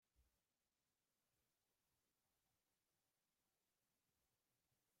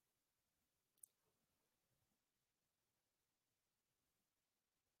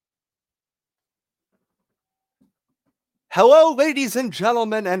Hello, ladies and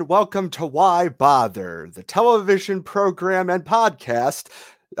gentlemen, and welcome to Why Bother, the television program and podcast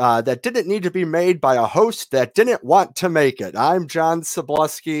that didn't need to be made by a host that didn't want to make it. I'm John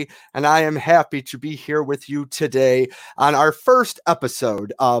Sabluski, and I am happy to be here with you today on our first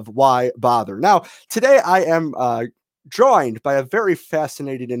episode of Why Bother. Now, today I am joined by a very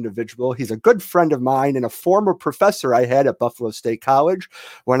fascinating individual. He's a good friend of mine and a former professor I had at Buffalo State College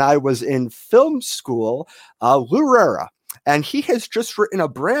when I was in film school, Lou Rera. And he has just written a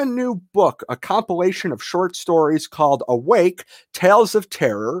brand new book, a compilation of short stories called Awake, Tales of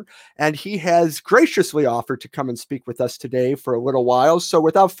Terror. And he has graciously offered to come and speak with us today for a little while. So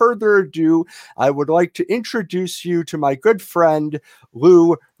without further ado, I would like to introduce you to my good friend,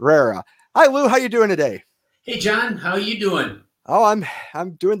 Lou Rera. Hi, Lou. How you doing today? Hey, John. How are you doing? Oh,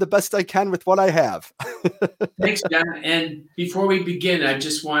 I'm doing the best I can with what I have. Thanks, John. And before we begin, I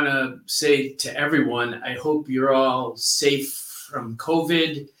just want to say to everyone, I hope you're all safe from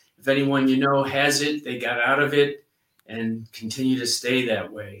COVID. If anyone you know has it, they got out of it, and continue to stay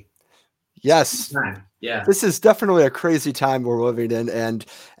that way. Yes. Yeah. This is definitely a crazy time we're living in,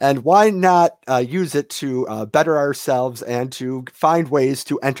 and why not use it to better ourselves and to find ways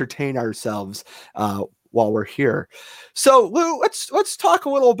to entertain ourselves while we're here. So, Lou, let's talk a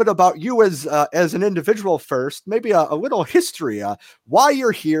little bit about you as an individual first. Maybe a little history, why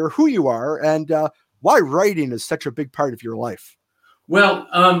you're here, who you are, and why writing is such a big part of your life. Well,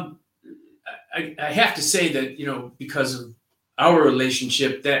 I have to say that because of our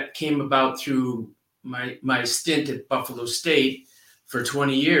relationship that came about through my stint at Buffalo State for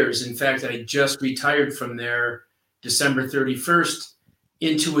 20 years. In fact, I just retired from there December 31st.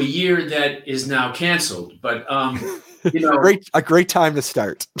 Into a year that is now canceled, but a great time to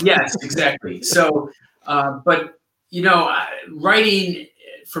start. Yes, exactly. So, but writing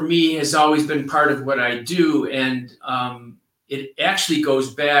for me has always been part of what I do, and it actually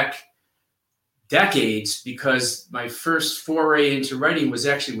goes back decades because my first foray into writing was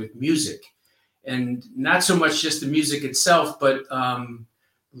actually with music, and not so much just the music itself, but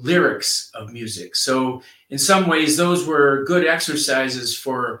lyrics of music. So in some ways, those were good exercises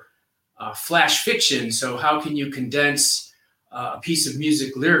for flash fiction. So how can you condense a piece of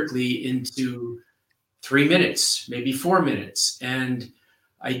music lyrically into 3 minutes, maybe 4 minutes? And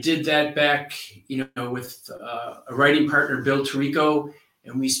I did that back, with a writing partner, Bill Tarico,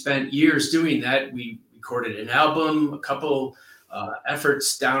 and we spent years doing that. We recorded an album, a couple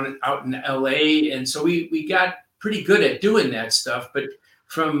efforts out in LA. And so we got pretty good at doing that stuff. But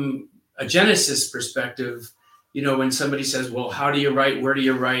from a Genesis perspective, when somebody says, well, how do you write? Where do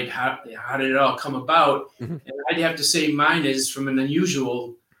you write? How did it all come about? Mm-hmm. And I'd have to say mine is from an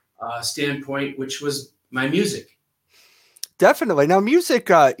unusual standpoint, which was my music. Definitely. Now, music,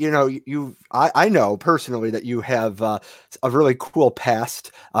 I know personally that you have a really cool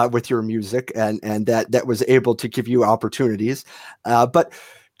past with your music and that was able to give you opportunities. But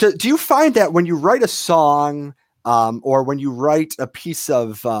do you find that when you write a song or when you write a piece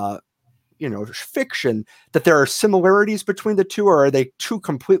of fiction, that there are similarities between the two, or are they two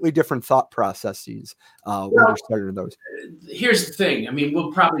completely different thought processes when you're starting those? Here's the thing. I mean,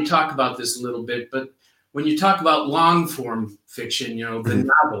 we'll probably talk about this a little bit, but when you talk about long form fiction,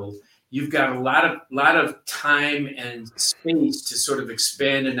 the novel, you've got a lot of time and space to sort of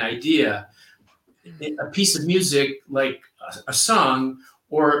expand an idea. A piece of music like a song,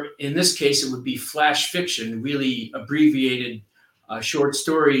 or in this case, it would be flash fiction, really abbreviated short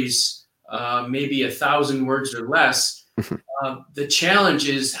stories, maybe 1,000 words or less. The challenge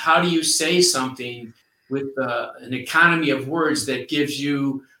is, how do you say something with an economy of words that gives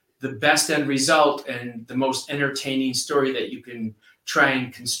you the best end result and the most entertaining story that you can try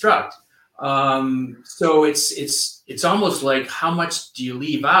and construct? So it's almost like, how much do you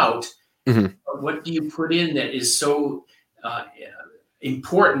leave out? Mm-hmm. What do you put in that is so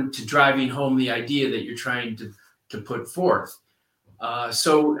important to driving home the idea that you're trying to put forth?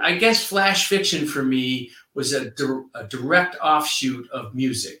 So I guess flash fiction for me was a direct offshoot of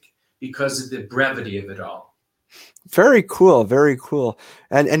music because of the brevity of it all. Very cool, very cool.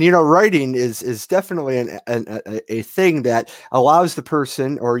 And writing is definitely a thing that allows the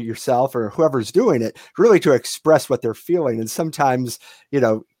person or yourself or whoever's doing it really to express what they're feeling. And sometimes,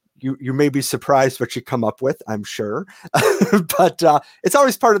 you may be surprised what you come up with, I'm sure, but it's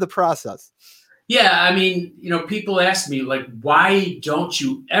always part of the process. Yeah, I mean, people ask me, like, why don't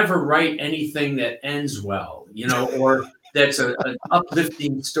you ever write anything that ends well, or that's an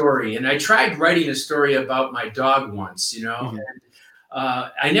uplifting story? And I tried writing a story about my dog once, mm-hmm.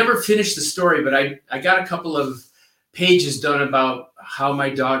 and I never finished the story, but I got a couple of pages done about how my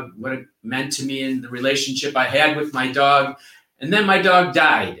dog, what it meant to me and the relationship I had with my dog. And then my dog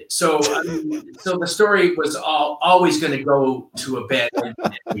died. So, so the story was always going to go to a bad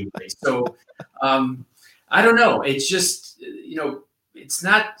ending anyway. So, I don't know. It's just, it's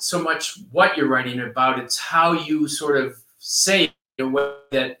not so much what you're writing about. It's how you sort of say it in a way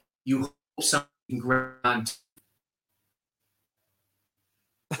that you hope something can grab on to.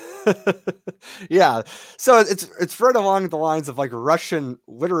 Yeah, so it's right along the lines of like Russian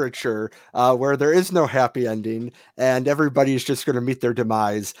literature, where there is no happy ending and everybody's just going to meet their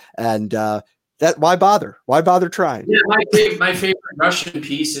demise, and that why bother trying? Yeah, my favorite Russian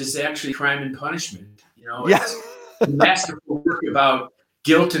piece is actually Crime and Punishment. Yes. It's a masterful work about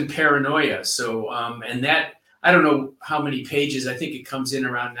guilt and paranoia. So and that, I don't know how many pages, I think it comes in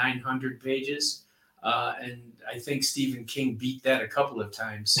around 900 pages, and I think Stephen King beat that a couple of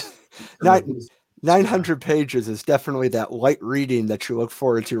times. 900 pages is definitely that light reading that you look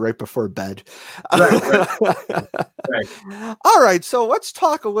forward to right before bed. Right. All right, so let's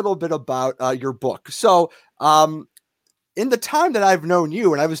talk a little bit about your book. So in the time that I've known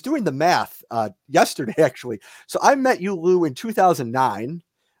you, and I was doing the math yesterday, actually. So I met you, Lou, in 2009.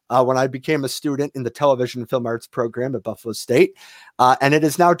 When I became a student in the television and film arts program at Buffalo State. And it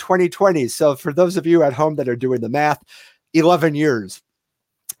is now 2020. So for those of you at home that are doing the math, 11 years.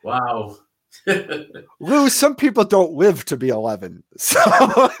 Wow. Lou, some people don't live to be 11. So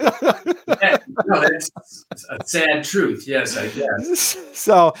that's a sad truth. Yes, I guess.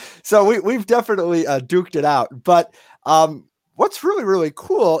 So we've definitely duked it out. But what's really, really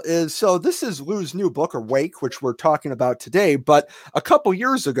cool is, so this is Lou's new book, Awake, which we're talking about today. But a couple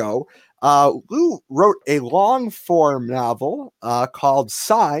years ago, Lou wrote a long form novel called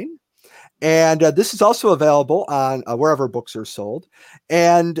Sign. And this is also available on wherever books are sold.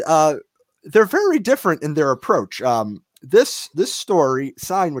 And they're very different in their approach. This story,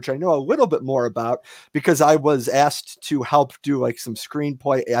 Sign, which I know a little bit more about because I was asked to help do like some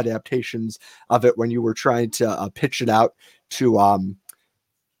screenplay adaptations of it when you were trying to pitch it out to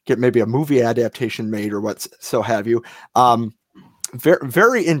get maybe a movie adaptation made or what so have you. Very,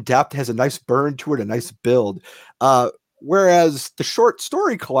 very in depth, has a nice burn to it, a nice build. Whereas the short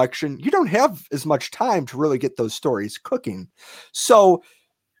story collection, you don't have as much time to really get those stories cooking. So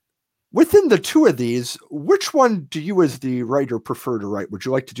within the two of these, which one do you as the writer prefer to write? Would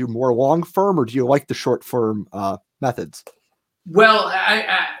you like to do more long form, or do you like the short form methods? Well,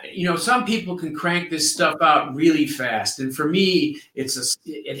 I some people can crank this stuff out really fast, and for me,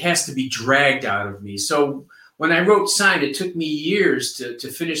 it has to be dragged out of me. So when I wrote Sign, it took me years to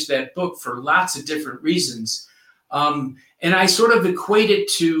finish that book for lots of different reasons, and I sort of equate it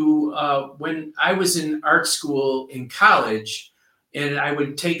to when I was in art school in college, and I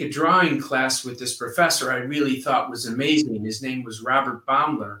would take a drawing class with this professor I really thought was amazing. His name was Robert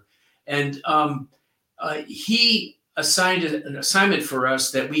Baumler, and he assigned an assignment for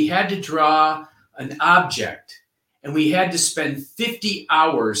us that we had to draw an object, and we had to spend 50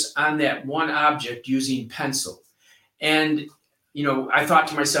 hours on that one object using pencil. And, I thought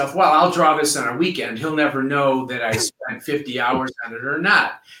to myself, well, I'll draw this on a weekend. He'll never know that I spent 50 hours on it or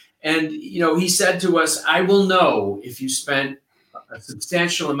not. And, he said to us, I will know if you spent a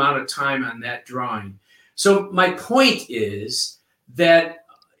substantial amount of time on that drawing. So my point is that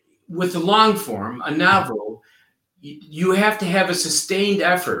with the long form, a novel, you have to have a sustained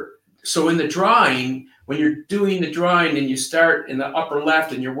effort. So in the drawing, when you're doing the drawing and you start in the upper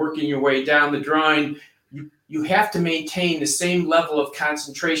left and you're working your way down the drawing, you have to maintain the same level of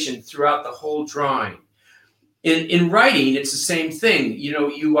concentration throughout the whole drawing. In writing, it's the same thing.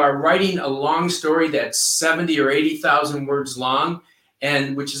 You are writing a long story that's 70 or 80,000 words long,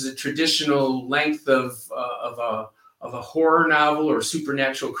 and which is a traditional length of a horror novel or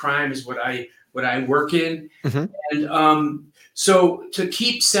supernatural crime is what I work in. Mm-hmm. And so to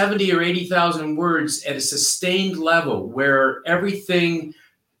keep 70 or 80,000 words at a sustained level where everything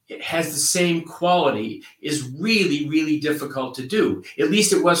has the same quality is really, really difficult to do. At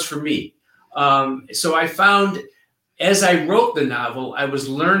least it was for me. So I found as I wrote the novel, I was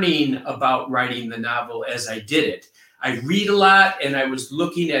learning about writing the novel as I did it. I read a lot, and I was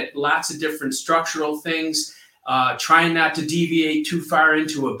looking at lots of different structural things, trying not to deviate too far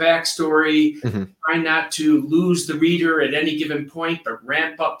into a backstory, mm-hmm. trying not to lose the reader at any given point, but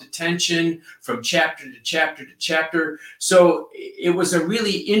ramp up the tension from chapter to chapter to chapter. So it was a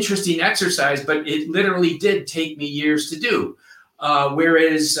really interesting exercise, but it literally did take me years to do.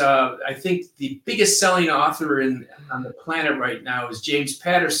 Whereas I think the biggest selling author on the planet right now is James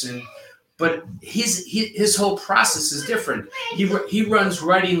Patterson, but his whole process is different. He runs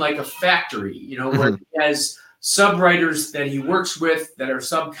writing like a factory, where he has sub-writers that he works with that are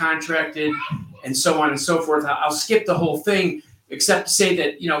subcontracted, and so on and so forth. I'll skip the whole thing, except to say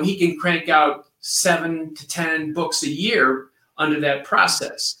that, he can crank out 7 to 10 books a year under that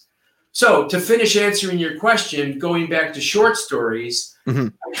process. So to finish answering your question, going back to short stories, I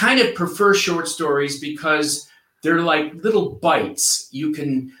kind of prefer short stories because they're like little bites. You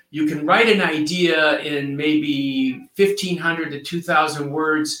can write an idea in maybe 1,500 to 2,000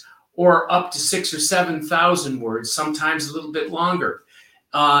 words, or up to 6,000 or 7,000 words, sometimes a little bit longer.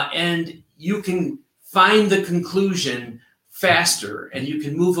 And you can find the conclusion faster, and you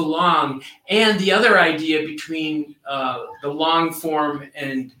can move along. And the other idea between the long form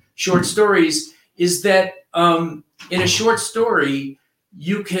and short stories is that in a short story,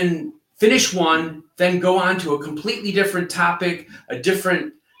 you can finish one, then go on to a completely different topic, a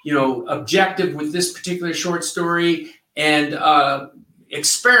different, objective with this particular short story, and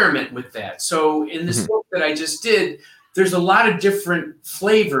experiment with that. So in this book that I just did, there's a lot of different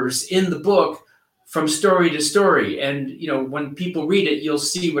flavors in the book from story to story. And, when people read it, you'll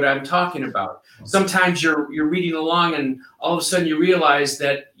see what I'm talking about. Sometimes you're reading along and all of a sudden you realize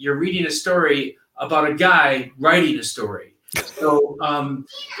that you're reading a story about a guy writing a story. So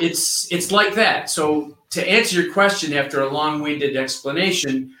it's like that. So to answer your question after a long-winded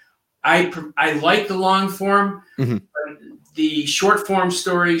explanation, I like the long form. But the short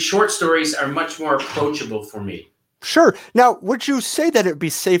stories are much more approachable for me. Sure. Now, would you say that it'd be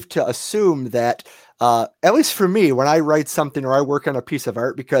safe to assume that, at least for me, when I write something or I work on a piece of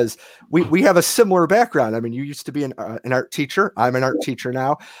art, because we have a similar background. I mean, you used to be an art teacher. I'm an art teacher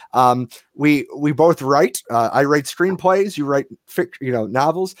now. We both write. I write screenplays. You write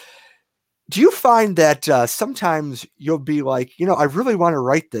novels. Do you find that sometimes you'll be like, I really want to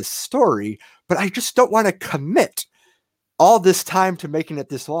write this story, but I just don't want to commit all this time to making it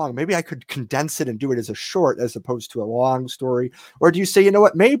this long? Maybe I could condense it and do it as a short as opposed to a long story. Or do you say,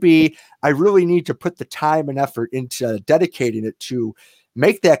 maybe I really need to put the time and effort into dedicating it to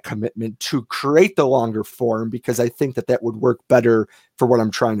make that commitment to create the longer form, because I think that would work better for what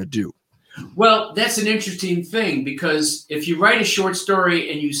I'm trying to do? Well, that's an interesting thing, because if you write a short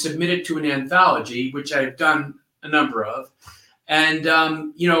story and you submit it to an anthology, which I've done a number of, and,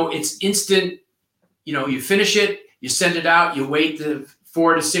 it's instant, you finish it, you send it out, you wait the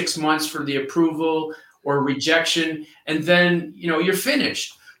 4 to 6 months for the approval or rejection, and then, you're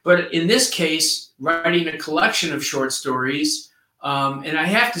finished. But in this case, writing a collection of short stories, and I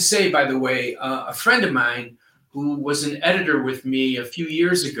have to say, by the way, a friend of mine who was an editor with me a few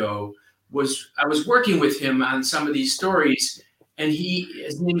years ago, I was working with him on some of these stories, and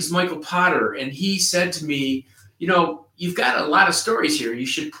his name is Michael Potter, and he said to me, you've got a lot of stories here. You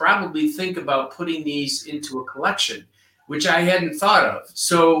should probably think about putting these into a collection, which I hadn't thought of.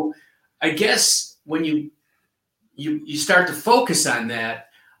 So I guess when you start to focus on that,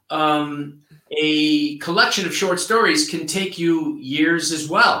 a collection of short stories can take you years as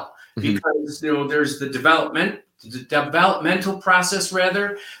well, because there's the developmental process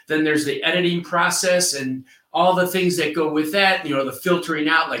rather, then there's the editing process and all the things that go with that, the filtering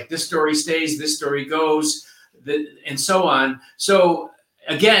out, like this story stays, this story goes, and so on. So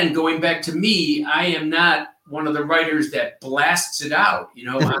again, going back to me, I am not one of the writers that blasts it out.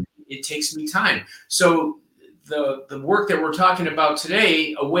 It takes me time. So the work that we're talking about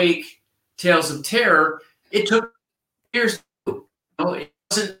today, Awake, Tales of Terror, it took years to do. It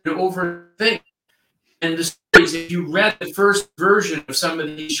wasn't an over thing. And the stories, if you read the first version of some of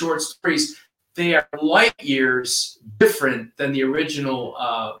these short stories, they are light years different than the original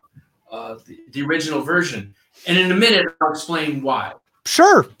the original version. And in a minute, I'll explain why.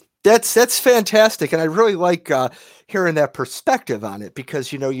 Sure. That's fantastic. And I really like hearing that perspective on it,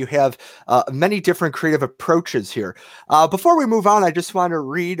 because, you have many different creative approaches here. Before we move on, I just want to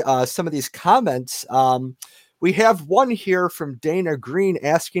read some of these comments. We have one here from Dana Green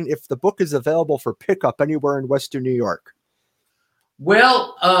asking if the book is available for pickup anywhere in Western New York.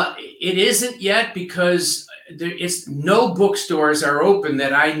 Well, it isn't yet, because no bookstores are open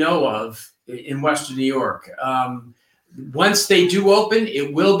that I know of in Western New York. Once they do open,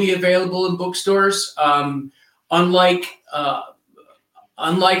 it will be available in bookstores. Unlike a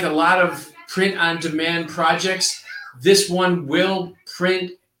lot of print-on-demand projects, this one will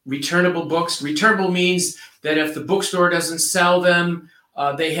print returnable books. Returnable means that if the bookstore doesn't sell them,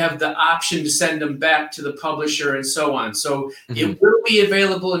 they have the option to send them back to the publisher and so on. So it will be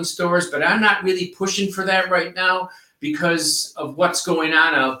available in stores, but I'm not really pushing for that right now because of what's going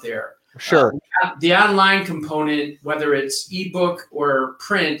on out there. Sure. The online component, whether it's ebook or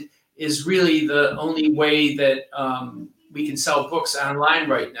print, is really the only way that we can sell books online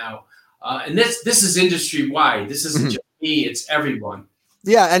right now. And this is industry wide. This isn't just me; it's everyone.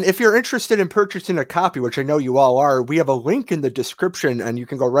 Yeah, and if you're interested in purchasing a copy, which I know you all are, we have a link in the description, and you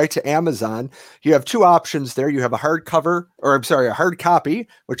can go right to Amazon. You have two options there. You have a hard copy,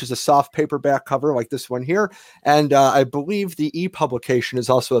 which is a soft paperback cover like this one here, and I believe the e-publication is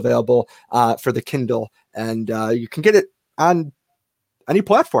also available for the Kindle, and you can get it on any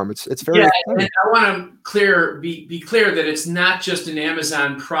platform. It's very and I want to be clear that it's not just an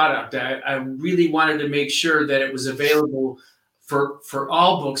Amazon product. I really wanted to make sure that it was available for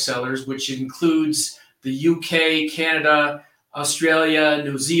all booksellers, which includes the UK, Canada, Australia,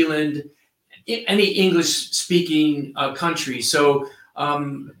 New Zealand, any English-speaking country. So,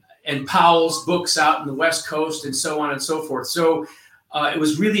 and Powell's books out in the West Coast, and so on and so forth. So, it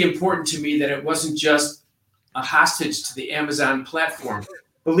was really important to me that it wasn't just a hostage to the Amazon platform.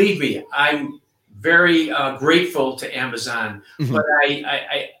 Believe me, I'm very grateful to Amazon, but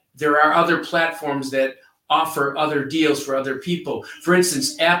there are other platforms that offer other deals for other people. For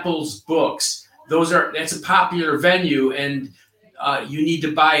instance, Apple's books, that's a popular venue, and you need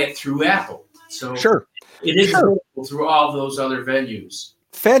to buy it through Apple. So it is available through all those other venues.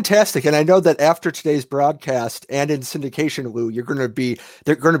 Fantastic. And I know that after today's broadcast and in syndication, Lou, they're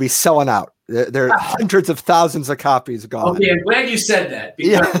going to be selling out. There are hundreds of thousands of copies gone. Okay, I'm glad you said that,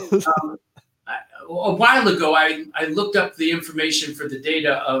 because a while ago, I looked up the information for the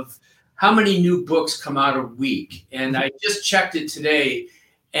data of how many new books come out a week. And I just checked it today.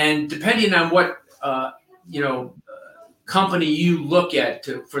 And depending on what, company you look at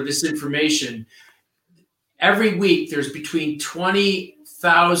for this information, every week there's between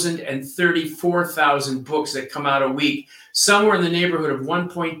 20,000 and 34,000 books that come out a week, somewhere in the neighborhood of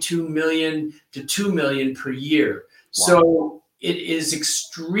 1.2 million to 2 million per year. Wow. So it is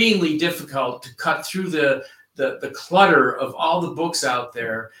extremely difficult to cut through the clutter of all the books out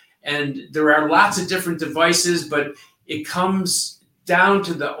there. And there are lots of different devices, but it comes down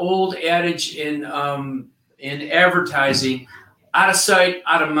to the old adage in advertising: out of sight,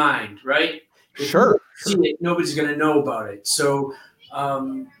 out of mind, right? If you see it, nobody's going to know about it. So,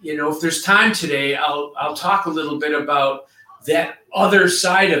 if there's time today, I'll talk a little bit about that other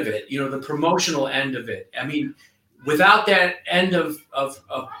side of it, the promotional end of it. I mean, without that end of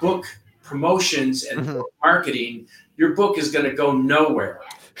book promotions and book marketing, your book is going to go nowhere.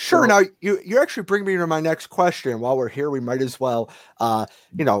 Sure. Now, you actually bring me to my next question. While we're here, we might as well,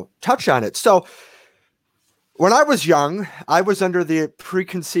 touch on it. So when I was young, I was under the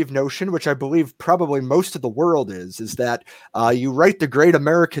preconceived notion, which I believe probably most of the world is that you write the great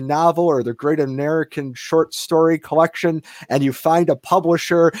American novel or the great American short story collection, and you find a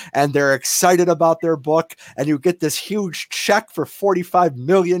publisher and they're excited about their book, and you get this huge check for $45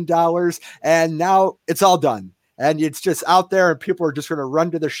 million, and now it's all done. And it's just out there, and people are just going to run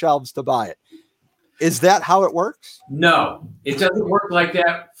to the shelves to buy it. Is that how it works? No, it doesn't work like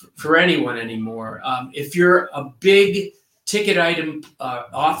that for anyone anymore. If you're a big ticket item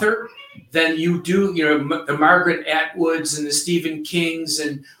author, then you do, the Margaret Atwoods and the Stephen Kings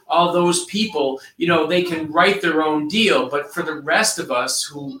and all those people, they can write their own deal. But for the rest of us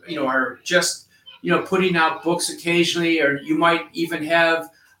who, are just, putting out books occasionally, or you might even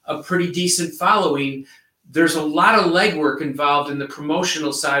have a pretty decent following, there's a lot of legwork involved in the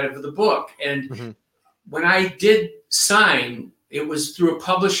promotional side of the book. And when I did sign, it was through a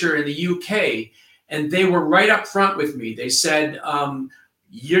publisher in the UK, and they were right up front with me. They said,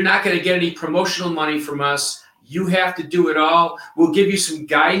 you're not going to get any promotional money from us. You have to do it all. We'll give you some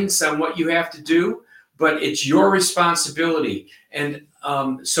guidance on what you have to do, but it's your responsibility. And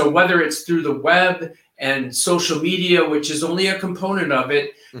so whether it's through the web and social media, which is only a component of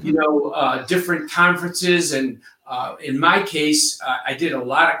it, different conferences. And in my case, I did a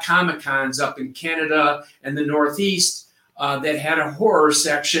lot of Comic-Cons up in Canada and the Northeast that had a horror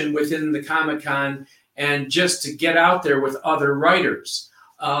section within the Comic-Con, and just to get out there with other writers.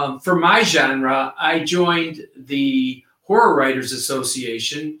 For my genre, I joined the Horror Writers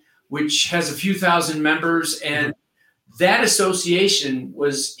Association, which has a few thousand members, and that association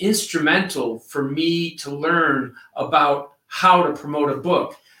was instrumental for me to learn about how to promote a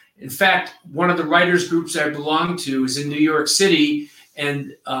book. In fact, one of the writers groups I belong to is in New York City,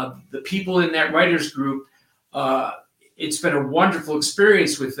 and the people in that writers group, it's been a wonderful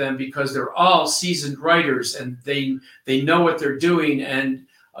experience with them because they're all seasoned writers, and they know what they're doing, and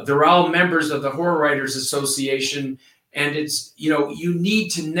they're all members of the Horror Writers Association. And it's, you need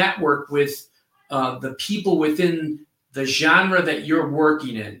to network with the people within the genre that you're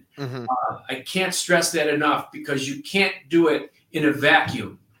working in. I can't stress that enough, because you can't do it in a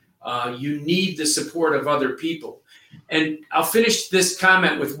vacuum. You need the support of other people. And I'll finish this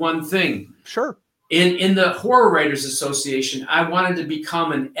comment with one thing. Sure. In the Horror Writers Association, I wanted to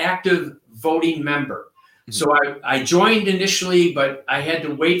become an active voting member. Mm-hmm. So I joined initially, but I had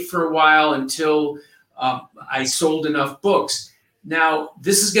to wait for a while until I sold enough books. Now,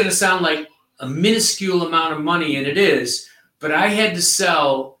 this is going to sound like a minuscule amount of money, and it is, but I had to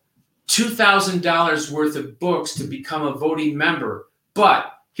sell $2,000 worth of books to become a voting member.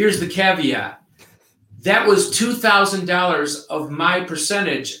 But here's the caveat. That was $2,000 of my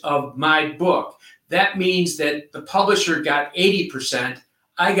percentage of my book. That means that the publisher got 80%,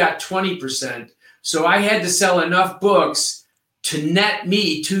 I got 20%. So I had to sell enough books to net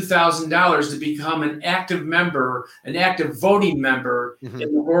me $2,000 to become an active member, an active voting member in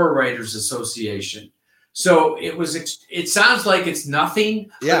the Horror Writers Association. So it sounds like it's nothing,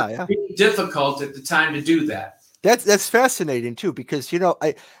 but it's pretty difficult at the time to do that. That's fascinating too, because,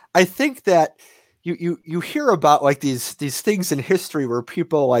 I think that you hear about like these things in history where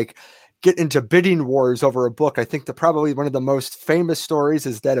people like get into bidding wars over a book. I think probably one of the most famous stories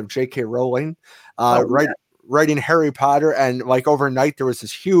is that of J.K. Rowling, writing Harry Potter, and like overnight there was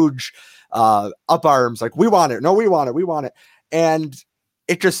this huge up arms, like we want it, no, we want it, and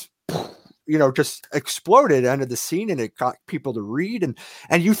it just exploded under the scene, and it got people to read,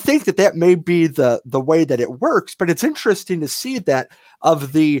 and you think that may be the way that it works, but it's interesting to see that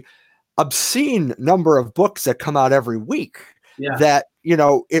of the obscene number of books that come out every week, that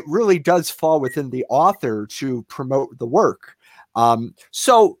it really does fall within the author to promote the work.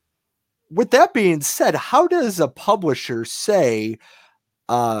 So with that being said, how does a publisher say,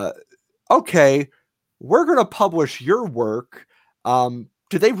 okay, we're going to publish your work? Do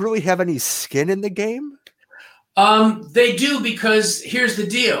they really have any skin in the game? They do, because here's the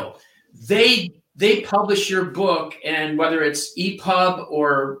deal. They publish your book, and whether it's EPUB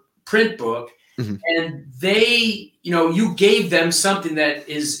or print book, and they, you gave them something that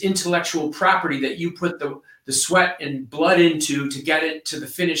is intellectual property that you put the sweat and blood into to get it to the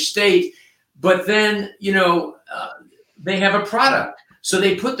finished state. But then, they have a product. So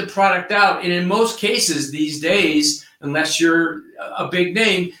they put the product out. And in most cases these days, unless you're a big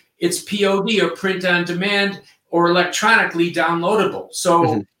name, it's POD, or print on demand, or electronically downloadable.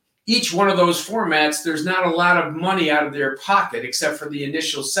 So each one of those formats, there's not a lot of money out of their pocket except for the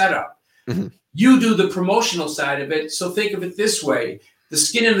initial setup. You do the promotional side of it. So think of it this way. The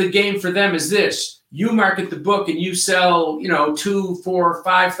skin of the game for them is this. You market the book and you sell, 2, 4,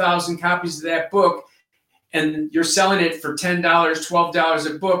 5,000 copies of that book, and you're selling it for $10,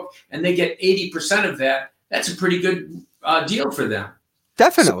 $12 a book, and they get 80% of that. That's a pretty good deal for them.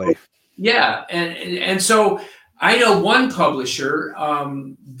 Definitely. So, and so I know one publisher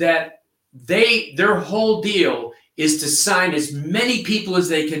that their whole deal is to sign as many people as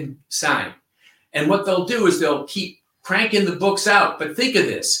they can sign. And what they'll do is they'll keep cranking the books out. But think of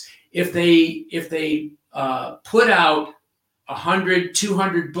this. If they put out 100,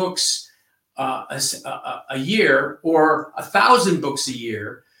 200 books a year, or 1,000 books a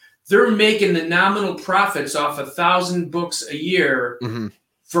year, they're making the nominal profits off 1,000 books a year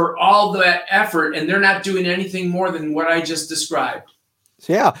for all that effort, and they're not doing anything more than what I just described.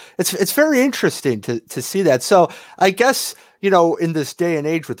 Yeah, it's very interesting to see that. So I guess, in this day and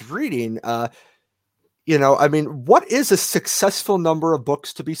age with reading, what is a successful number of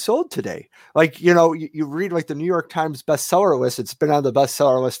books to be sold today? Like, you read like the New York Times bestseller list. It's been on the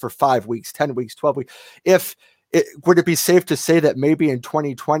bestseller list for 5 weeks, 10 weeks, 12 weeks. Would it be safe to say that maybe in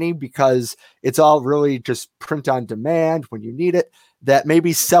 2020, because it's all really just print on demand when you need it, that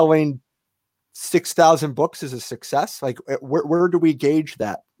maybe selling 6,000 books is a success? Like, where do we gauge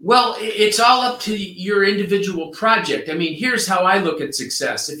that? Well, it's all up to your individual project. I mean, here's how I look at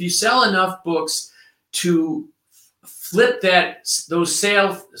success. If you sell enough books to flip those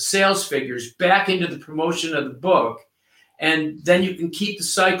sales figures back into the promotion of the book, and then you can keep the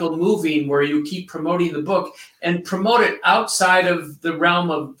cycle moving where you keep promoting the book and promote it outside of the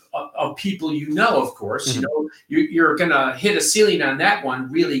realm of people, of course. You're going to hit a ceiling on that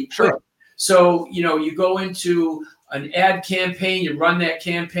one really quick. Sure. So, you go into an ad campaign, you run that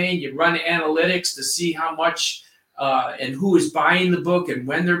campaign, you run analytics to see how much and who is buying the book and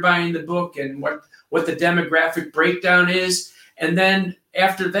when they're buying the book and what the demographic breakdown is. And then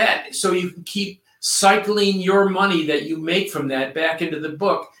after that, so you can keep cycling your money that you make from that back into the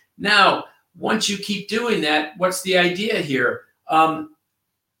book. Now, once you keep doing that, what's the idea here?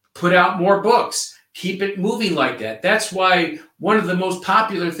 Put out more books. Keep it moving like that. That's why one of the most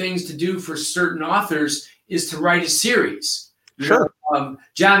popular things to do for certain authors is to write a series. Sure.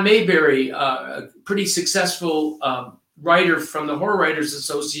 John Mayberry, a pretty successful writer from the Horror Writers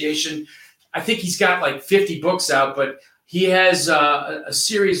Association, I think he's got like 50 books out, but he has a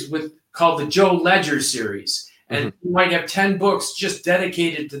series called the Joe Ledger series. And you might have 10 books just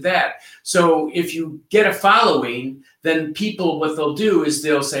dedicated to that. So if you get a following, then people, what they'll do is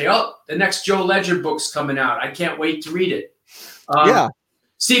they'll say, oh, the next Joe Ledger book's coming out. I can't wait to read it.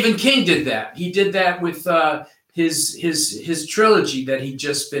 Stephen King did that. He did that with his trilogy that he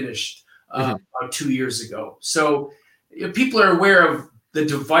just finished about 2 years ago. So people are aware of the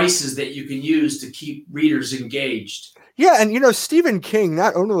devices that you can use to keep readers engaged. Yeah, and Stephen King,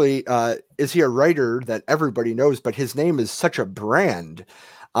 not only is he a writer that everybody knows, but his name is such a brand.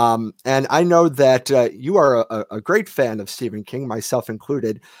 And I know that you are a great fan of Stephen King, myself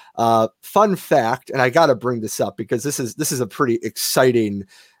included. Fun fact, and I got to bring this up because this is a pretty exciting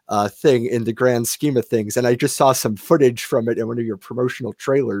thing in the grand scheme of things. And I just saw some footage from it in one of your promotional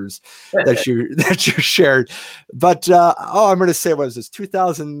trailers that you shared. But I'm going to say, what was this?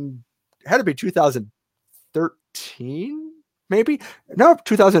 2000 had to be 2013. Maybe no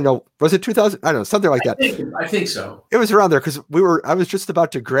 2000. No, was it 2000? I don't know, something like that. I think so. It was around there because I was just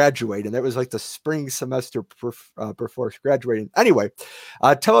about to graduate, and that was like the spring semester before graduating. Anyway,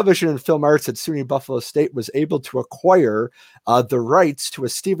 Television and Film Arts at SUNY Buffalo State was able to acquire the rights to a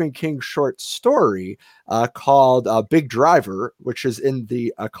Stephen King short story called Big Driver, which is in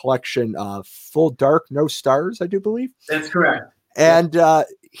the collection Full Dark, No Stars, I do believe. That's correct. And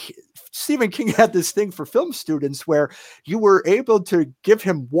Stephen King had this thing for film students where you were able to give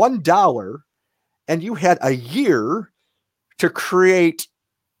him $1 and you had a year to create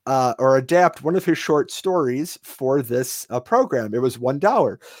or adapt one of his short stories for this program. It was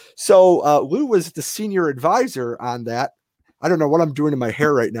 $1. So Lou was the senior advisor on that. I don't know what I'm doing to my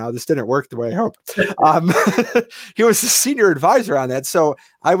hair right now. This didn't work the way I hoped. He was the senior advisor on that. So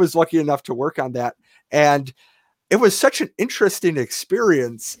I was lucky enough to work on that. And it was such an interesting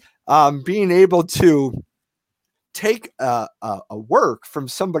experience. Being able to take a work from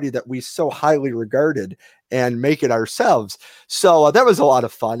somebody that we so highly regarded and make it ourselves. So that was a lot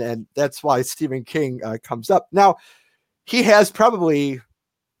of fun. And that's why Stephen King comes up. Now, he has probably,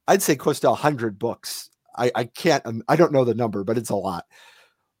 I'd say, close to 100 books. I don't know the number, but it's a lot.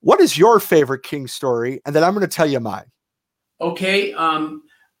 What is your favorite King story? And then I'm going to tell you mine. Okay.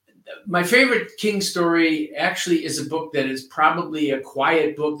 My favorite King story actually is a book that is probably a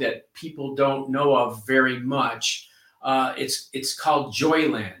quiet book that people don't know of very much. It's called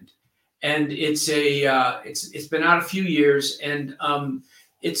Joyland, and it's been out a few years, and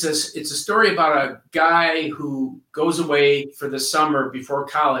it's a story about a guy who goes away for the summer before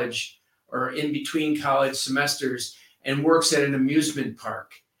college or in between college semesters and works at an amusement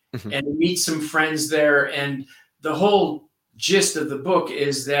park, and he meets some friends there, and the whole gist of the book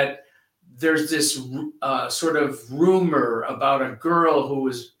is that there's this sort of rumor about a girl who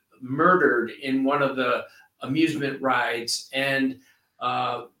was murdered in one of the amusement rides, and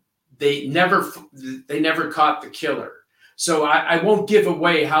they never caught the killer. So I won't give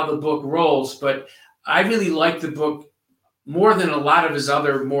away how the book rolls, but I really like the book more than a lot of his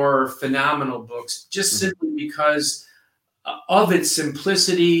other more phenomenal books, just simply because of its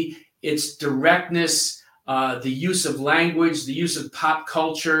simplicity, its directness, the use of language, the use of pop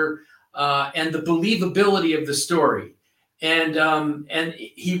culture, and the believability of the story. And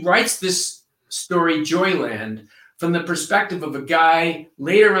he writes this story, Joyland, from the perspective of a guy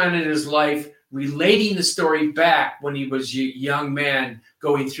later on in his life relating the story back when he was a young man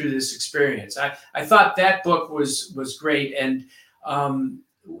going through this experience. I thought that book was great. And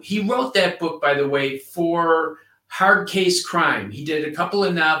he wrote that book, by the way, for Hard Case Crime. He did a couple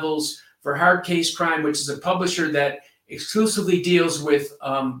of novels for Hard Case Crime, which is a publisher that exclusively deals with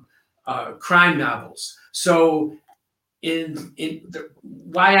crime novels. So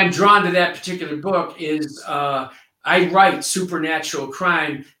why I'm drawn to that particular book is I write supernatural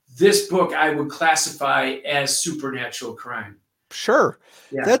crime. This book I would classify as supernatural crime. Sure.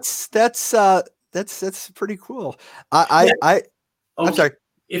 Yeah. That's pretty cool. I'm sorry.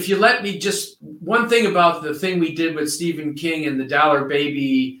 If you let me, just one thing about the thing we did with Stephen King and the Dollar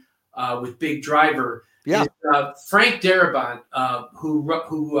Baby with Big Driver. Yeah. Is, Frank Darabont,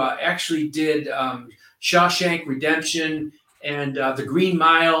 who actually did Shawshank Redemption and The Green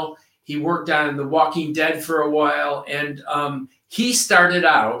Mile. He worked on The Walking Dead for a while, and he started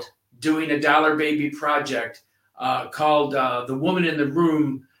out doing a Dollar Baby project called The Woman in the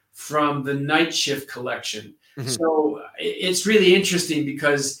Room from the Night Shift collection. Mm-hmm. So it's really interesting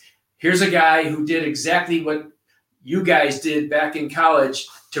because here's a guy who did exactly what you guys did back in college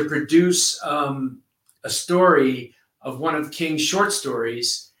to produce a story of one of King's short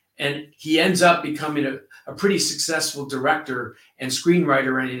stories, and he ends up becoming a a pretty successful director and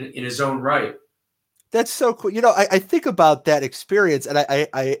screenwriter in his own right. That's so cool. I think about that experience, and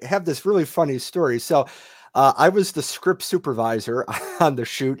I have this really funny story. So I was the script supervisor on the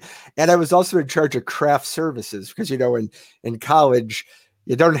shoot, and I was also in charge of craft services because, in college,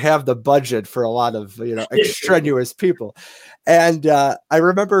 you don't have the budget for a lot of, extraneous people. And I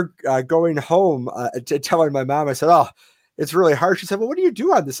remember going home telling my mom, I said, "Oh, it's really hard." She said, "Well, what do you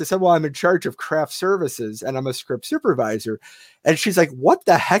do on this?" I said, "Well, I'm in charge of craft services and I'm a script supervisor." And she's like, "What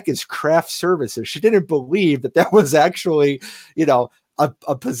the heck is craft services?" She didn't believe that was actually,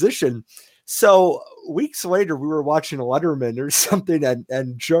 a position. So weeks later, we were watching Letterman or something,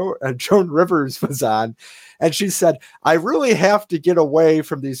 and Joan Rivers was on, and she said, "I really have to get away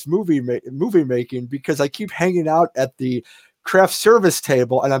from these movie making because I keep hanging out at the craft service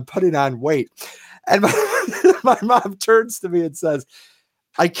table and I'm putting on weight." And my mom turns to me and says,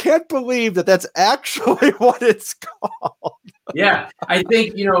 "I can't believe that's actually what it's called." Yeah, I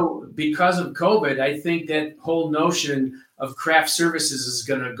think, because of COVID, I think that whole notion of craft services is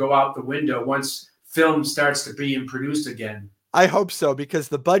going to go out the window once film starts to be produced again. I hope so, because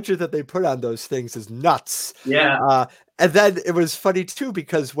the budget that they put on those things is nuts. Yeah. And then it was funny too,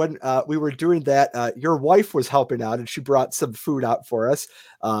 because when we were doing that, your wife was helping out and she brought some food out for us.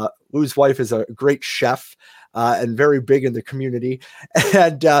 Lou's wife is a great chef and very big in the community.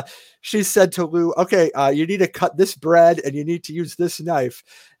 And she said to Lou, "Okay, you need to cut this bread and you need to use this knife."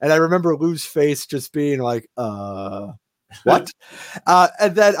 And I remember Lou's face just being like, what?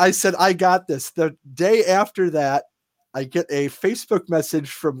 And then I said, "I got this." The day after that, I get a Facebook message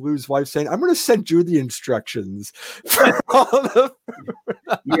from Lou's wife saying, "I'm going to send you the instructions for all the food."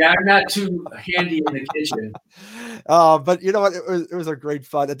 Yeah, I'm not too handy in the kitchen. But you know what? It was a great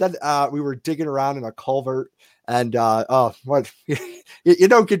fun. And then we were digging around in a culvert, and what you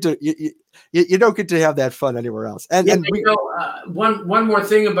don't get to you don't get to have that fun anywhere else. And one more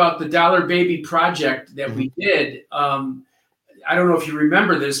thing about the Dollar Baby project that we did. I don't know if you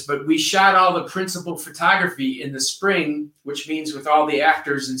remember this, but we shot all the principal photography in the spring, which means with all the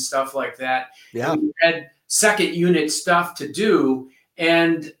actors and stuff like that. Yeah. And we had second unit stuff to do.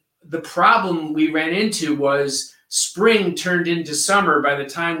 And the problem we ran into was spring turned into summer. By the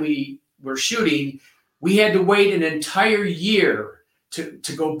time we were shooting, we had to wait an entire year to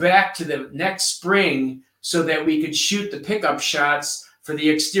go back to the next spring so that we could shoot the pickup shots for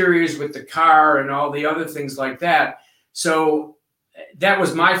the exteriors with the car and all the other things like that. So that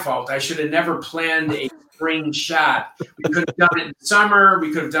was my fault. I should have never planned a spring shot. We could have done it in summer.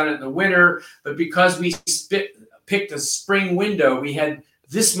 We could have done it in the winter. But because we picked a spring window, we had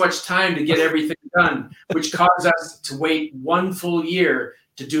this much time to get everything done, which caused us to wait one full year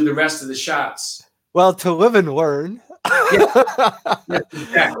to do the rest of the shots. Well, to live and learn. Yeah,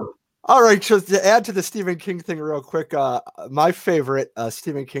 exactly. All right, so to add to the Stephen King thing real quick, my favorite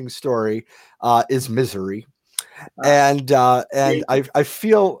Stephen King story is Misery. And I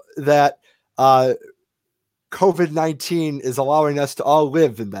feel that COVID-19 is allowing us to all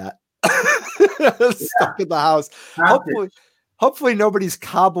live in that. Stuck in the house. Hopefully nobody's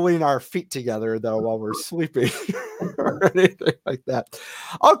cobbling our feet together though while we're sleeping or anything like that.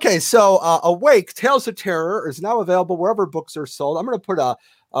 Okay, so Awake, Tales of Terror is now available wherever books are sold. I'm going to put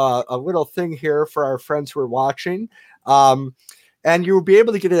a little thing here for our friends who are watching. And you will be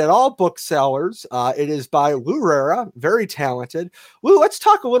able to get it at all booksellers. It is by Lou Rara, very talented. Lou, let's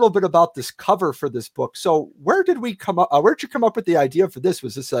talk a little bit about this cover for this book. So where did you come up with the idea for this?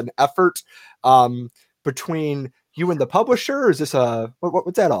 Was this an effort between you and the publisher? Or is this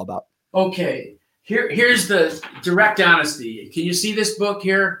what's that all about? Okay, here's the direct honesty. Can you see this book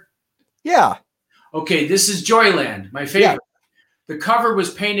here? Yeah. Okay, this is Joyland, my favorite. Yeah. The cover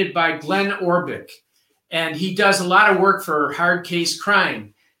was painted by Glenn Orbick. And he does a lot of work for Hard Case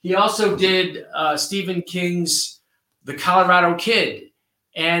Crime. He also did Stephen King's The Colorado Kid.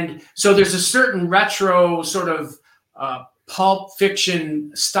 And so there's a certain retro sort of pulp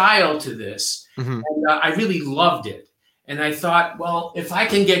fiction style to this. Mm-hmm. And I really loved it. And I thought, well, if I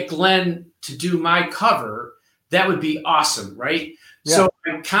can get Glenn to do my cover, that would be awesome, right? Yeah. So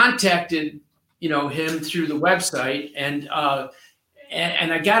I contacted, him through the website, and I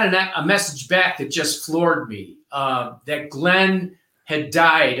got a message back that just floored me, that Glenn had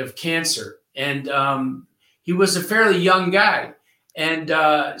died of cancer. And he was a fairly young guy. And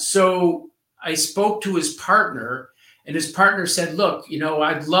so I spoke to his partner, and his partner said, "Look,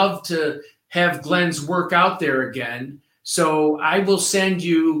 I'd love to have Glenn's work out there again. So I will send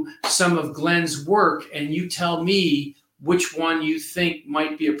you some of Glenn's work, and you tell me which one you think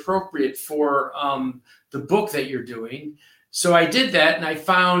might be appropriate for the book that you're doing." So I did that, and I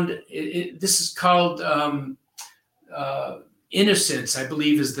found this is called Innocence, I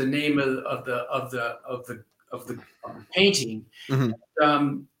believe, is the name of the painting.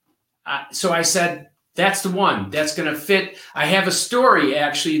 Mm-hmm. So I said, that's the one that's going to fit. I have a story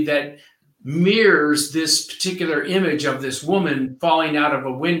actually that mirrors this particular image of this woman falling out of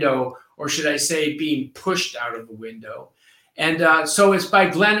a window, or should I say being pushed out of a window. And so it's by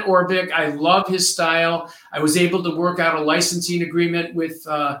Glenn Orbick. I love his style. I was able to work out a licensing agreement with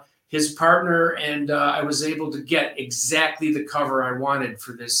his partner, and I was able to get exactly the cover I wanted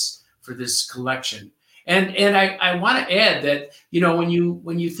for this collection. And I want to add that, when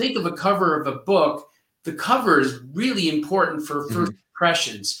you think of a cover of a book, the cover is really important for first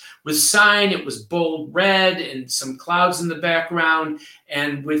impressions. With Sign, it was bold red and some clouds in the background.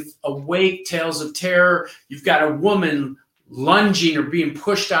 And with Awake, Tales of Terror, you've got a woman lunging or being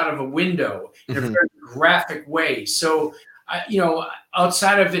pushed out of a window in a very graphic way. So,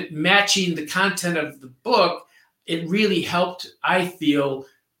 outside of it matching the content of the book, it really helped, I feel,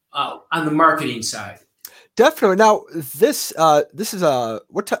 on the marketing side. Definitely. Now, this is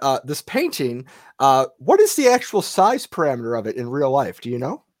this painting. What is the actual size parameter of it in real life? Do you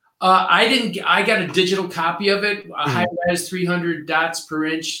know? I got a digital copy of it, a high res 300 dots per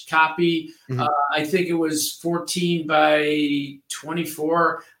inch copy. I think it was 14 by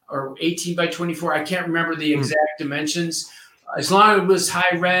 24 or 18 by 24. I can't remember the exact dimensions. As long as it was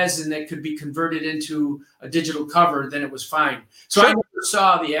high res and it could be converted into a digital cover, then it was fine. So I never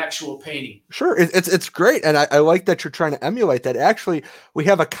saw the actual painting. Sure, it's great, and I like that you're trying to emulate that. Actually, we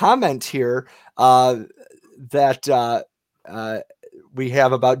have a comment here that we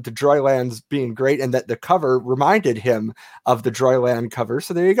have about the Joylands being great, and that the cover reminded him of the Joyland cover.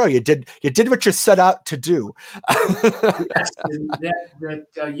 So there you go. You did what you set out to do. Yes,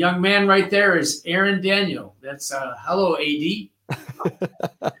 that young man right there is Aaron Daniel. That's hello, AD.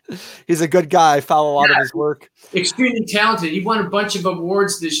 He's a good guy. I follow a lot of his work. Extremely talented. He won a bunch of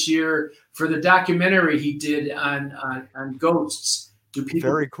awards this year for the documentary he did on ghosts.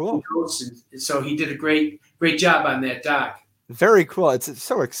 Very cool. Ghosts? And so he did a great job on that doc. Very cool. It's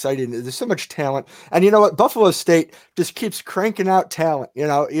so exciting. There's so much talent. And you know what? Buffalo State just keeps cranking out talent.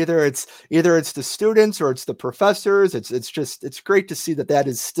 Either it's the students or it's the professors. It's great to see that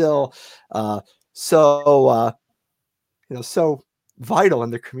is still so vital in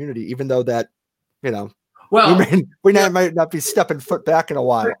the community, even though that, well, we might not be stepping foot back in a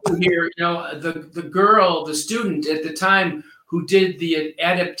while. Here, the student at the time who did the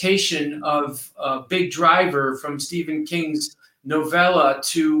adaptation of Big Driver from Stephen King's novella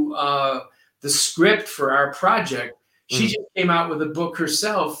to the script for our project. She just came out with a book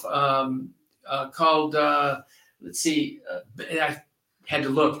herself called, let's see, I had to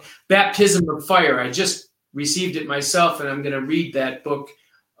look, Baptism of Fire. I just received it myself, and I'm going to read that book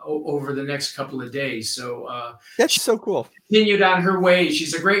over the next couple of days. So that's so cool. Continued on her way.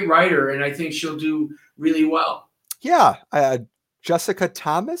 She's a great writer, and I think she'll do really well. Yeah. Jessica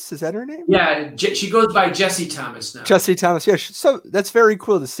Thomas, is that her name? Yeah, she goes by Jessie Thomas now. Jessie Thomas, yeah. So that's very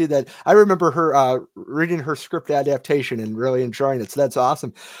cool to see that. I remember her reading her script adaptation and really enjoying it. So that's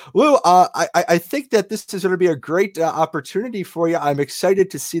awesome. Lou, I think that this is going to be a great opportunity for you. I'm excited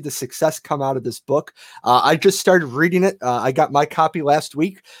to see the success come out of this book. I just started reading it. I got my copy last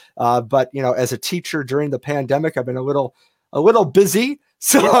week, but as a teacher during the pandemic, I've been a little busy.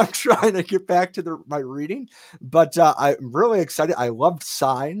 So I'm trying to get back to my reading, but I'm really excited. I loved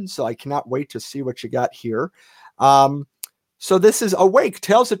Sign, so I cannot wait to see what you got here. So this is Awake,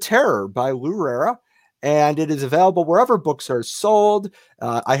 Tales of Terror by Lou Rara, and it is available wherever books are sold.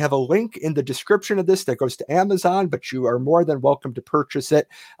 I have a link in the description of this that goes to Amazon, but you are more than welcome to purchase it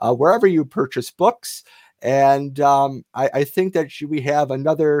wherever you purchase books. And I think that we have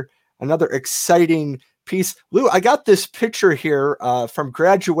another exciting piece. Lou, I got this picture here from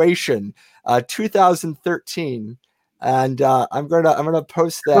graduation 2013, and I'm gonna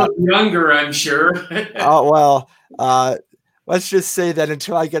post that. Younger, I'm sure. Oh well, let's just say that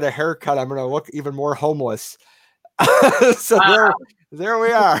until I get a haircut, I'm gonna look even more homeless. So there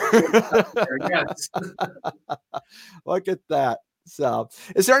we are. Look at that. So,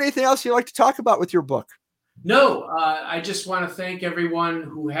 is there anything else you'd like to talk about with your book? No, I just want to thank everyone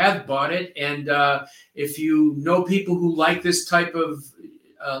who have bought it. And if you know people who like this type of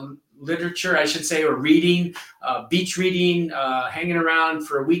literature, I should say, or reading, beach reading, hanging around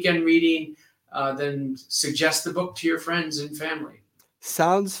for a weekend reading, then suggest the book to your friends and family.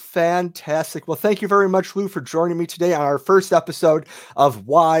 Sounds fantastic. Well, thank you very much, Lou, for joining me today on our first episode of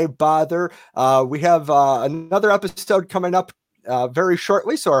Why Bother. We have another episode coming up very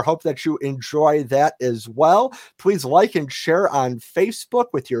shortly, so I hope that you enjoy that as well. Please like and share on Facebook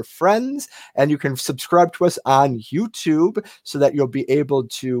with your friends, and you can subscribe to us on YouTube so that you'll be able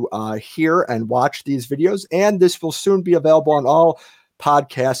to hear and watch these videos. And this will soon be available on all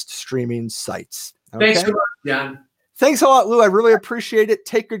podcast streaming sites. Okay? Thanks so much, John. Thanks a lot, Lou. I really appreciate it.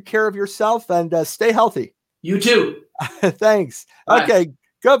 Take good care of yourself and stay healthy. You too. Thanks. Bye. Okay.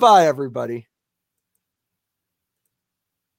 Goodbye, everybody.